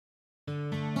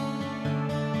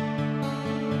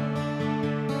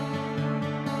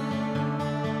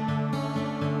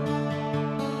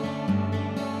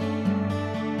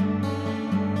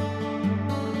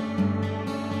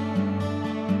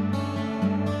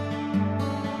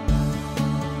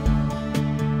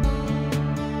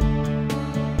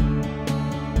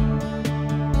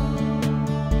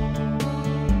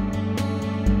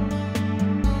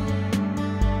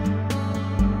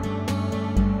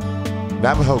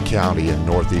Navajo County in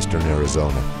northeastern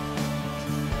Arizona.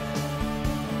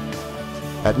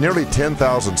 At nearly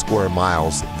 10,000 square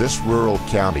miles, this rural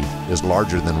county is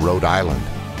larger than Rhode Island,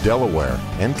 Delaware,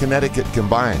 and Connecticut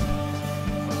combined.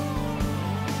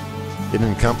 It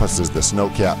encompasses the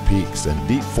snow-capped peaks and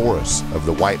deep forests of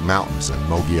the White Mountains and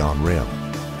Mogollon Rim,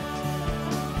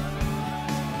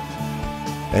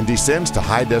 and descends to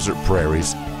high desert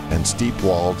prairies and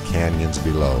steep-walled canyons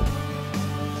below.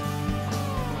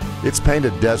 Its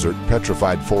painted desert,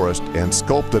 petrified forest, and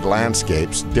sculpted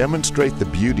landscapes demonstrate the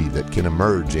beauty that can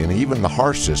emerge in even the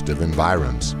harshest of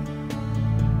environs.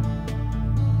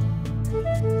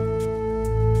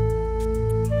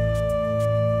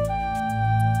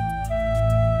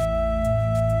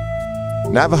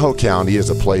 Navajo County is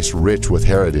a place rich with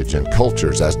heritage and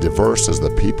cultures as diverse as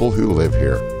the people who live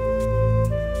here.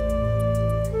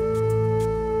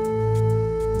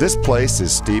 This place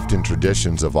is steeped in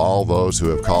traditions of all those who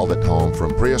have called it home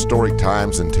from prehistoric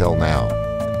times until now.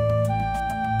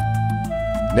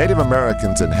 Native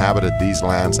Americans inhabited these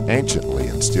lands anciently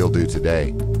and still do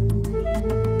today.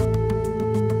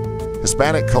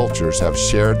 Hispanic cultures have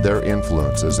shared their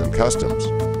influences and customs.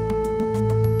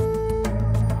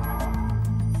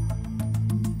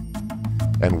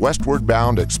 And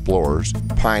westward-bound explorers,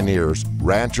 pioneers,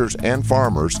 ranchers, and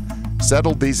farmers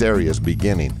settled these areas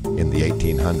beginning in the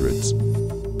 1800s.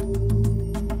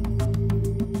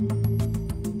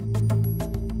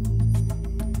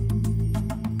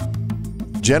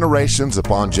 Generations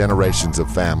upon generations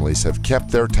of families have kept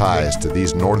their ties to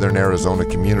these northern Arizona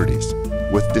communities,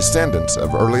 with descendants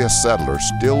of earliest settlers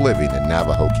still living in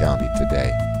Navajo County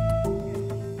today.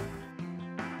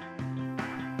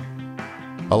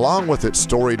 Along with its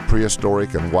storied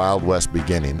prehistoric and Wild West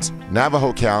beginnings,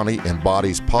 Navajo County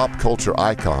embodies pop culture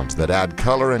icons that add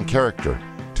color and character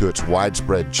to its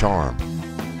widespread charm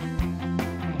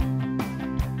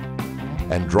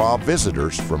and draw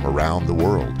visitors from around the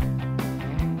world.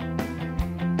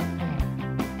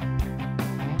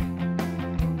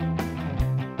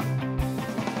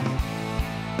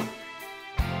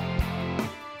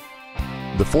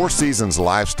 The Four Seasons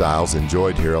lifestyles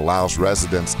enjoyed here allows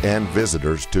residents and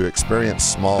visitors to experience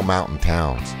small mountain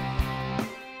towns,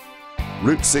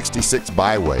 Route 66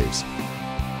 byways,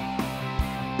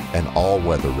 and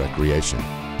all-weather recreation.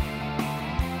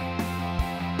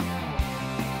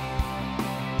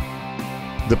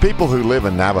 The people who live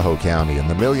in Navajo County and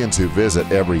the millions who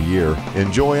visit every year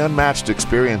enjoy unmatched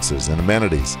experiences and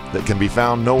amenities that can be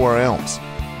found nowhere else.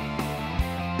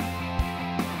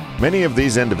 Many of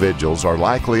these individuals are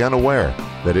likely unaware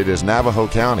that it is Navajo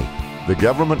County, the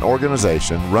government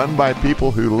organization run by people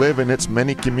who live in its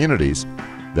many communities,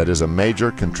 that is a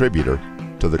major contributor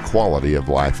to the quality of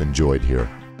life enjoyed here.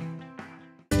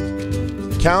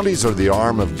 Counties are the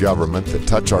arm of government that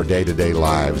touch our day-to-day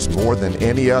lives more than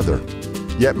any other,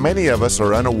 yet many of us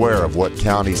are unaware of what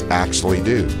counties actually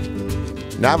do.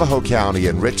 Navajo County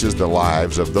enriches the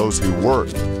lives of those who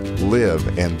work,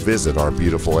 live, and visit our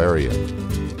beautiful area.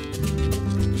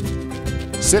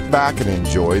 Sit back and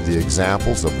enjoy the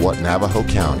examples of what Navajo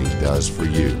County does for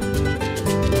you.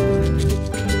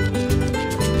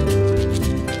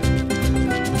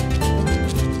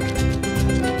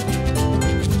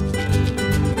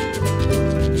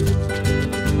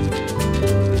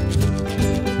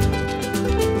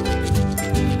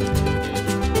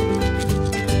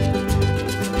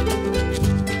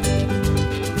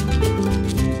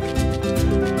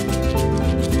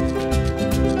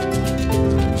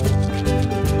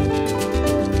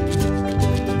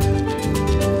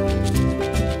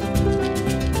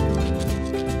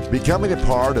 Becoming a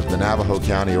part of the Navajo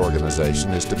County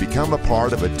organization is to become a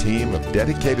part of a team of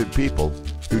dedicated people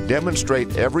who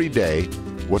demonstrate every day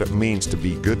what it means to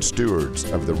be good stewards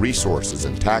of the resources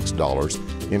and tax dollars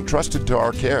entrusted to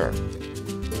our care.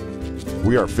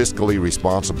 We are fiscally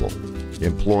responsible,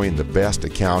 employing the best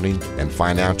accounting and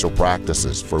financial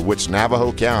practices for which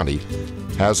Navajo County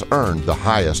has earned the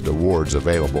highest awards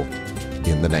available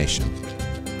in the nation.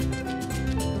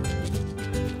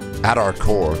 At our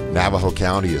core, Navajo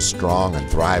County is strong and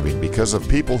thriving because of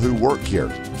people who work here.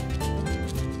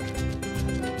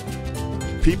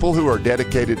 People who are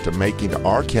dedicated to making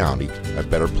our county a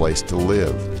better place to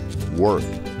live, work,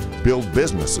 build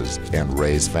businesses, and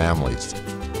raise families.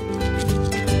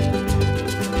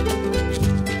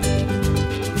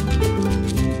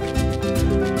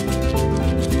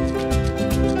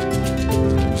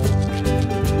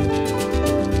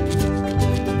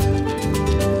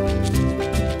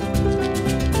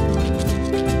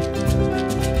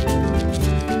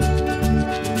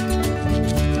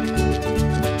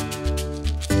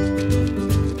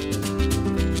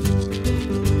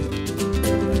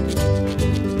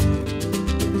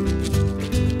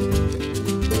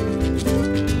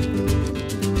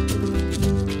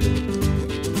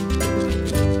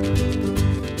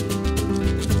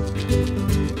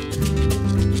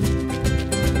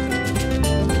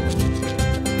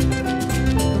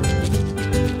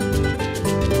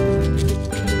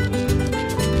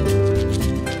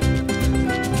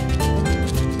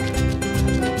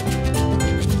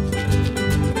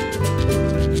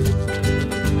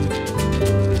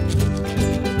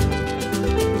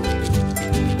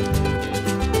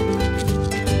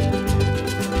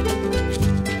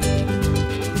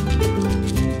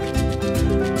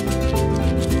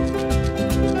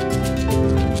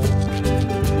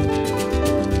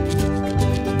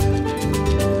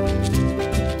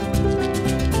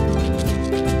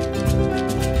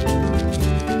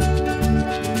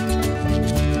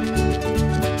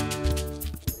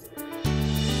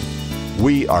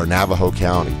 are Navajo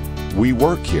County. We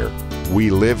work here. We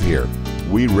live here.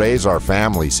 We raise our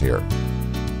families here.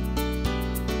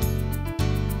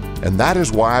 And that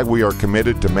is why we are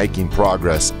committed to making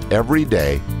progress every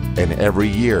day and every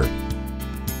year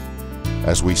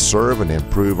as we serve and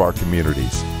improve our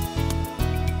communities.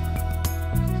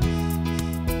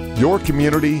 Your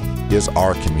community is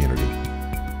our community.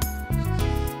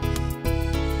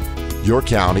 Your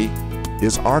county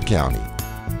is our county.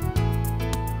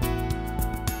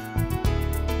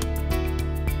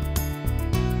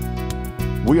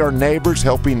 We are neighbors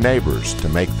helping neighbors to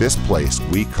make this place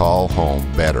we call home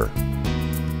better.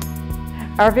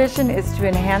 Our vision is to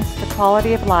enhance the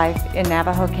quality of life in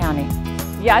Navajo County.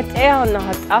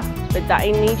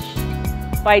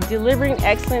 By delivering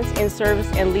excellence in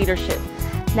service and leadership.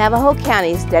 Navajo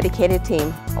County's dedicated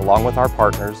team. Along with our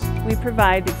partners, we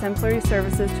provide exemplary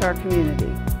services to our community.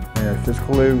 In a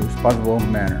fiscally responsible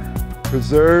manner.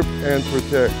 Preserve and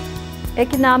protect.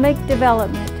 Economic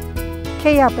development.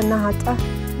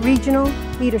 Regional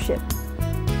leadership.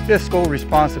 Fiscal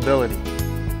responsibility.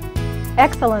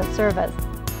 Excellent service.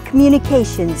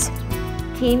 Communications.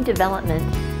 Team development.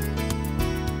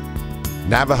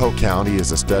 Navajo County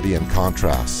is a study in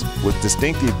contrasts with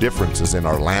distinctive differences in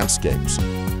our landscapes,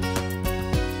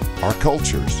 our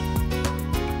cultures,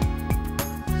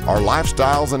 our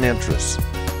lifestyles and interests.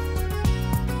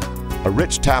 A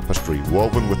rich tapestry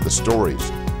woven with the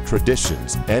stories,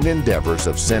 traditions, and endeavors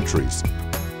of centuries,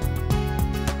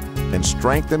 and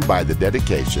strengthened by the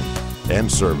dedication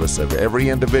and service of every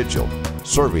individual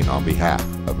serving on behalf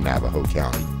of Navajo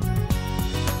County.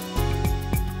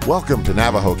 Welcome to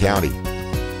Navajo County.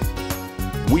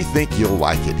 We think you'll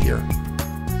like it here.